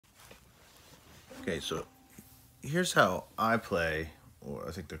Okay, so here's how I play, or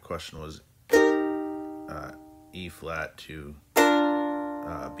I think the question was E flat to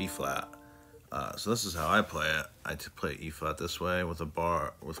B flat. So this is how I play it. I play E flat this way with a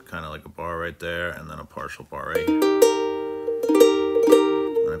bar, with kind of like a bar right there, and then a partial bar right here.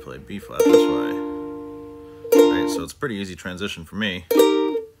 And I play B flat this way. Right, so it's a pretty easy transition for me.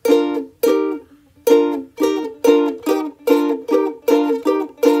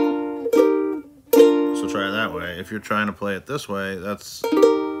 So try it that way. If you're trying to play it this way, that's a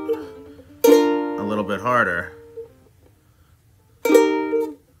little bit harder.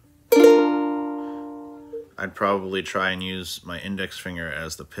 I'd probably try and use my index finger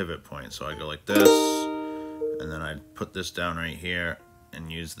as the pivot point. So I go like this, and then I'd put this down right here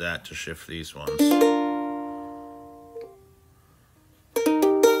and use that to shift these ones.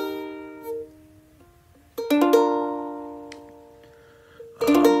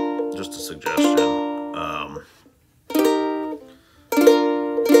 Just a suggestion.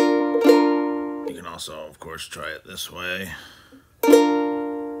 You can also, of course, try it this way,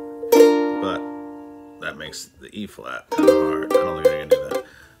 but that makes the E flat kind of hard. I don't think I can do that.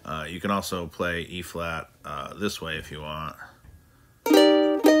 You can also play E flat this way if you want.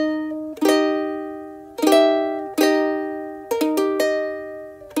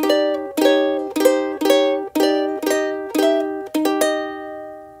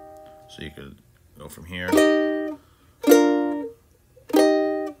 So you could go from here.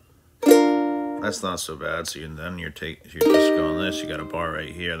 That's not so bad. So then you're just going this. You got a bar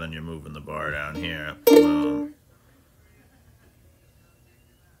right here, then you're moving the bar down here. Boom.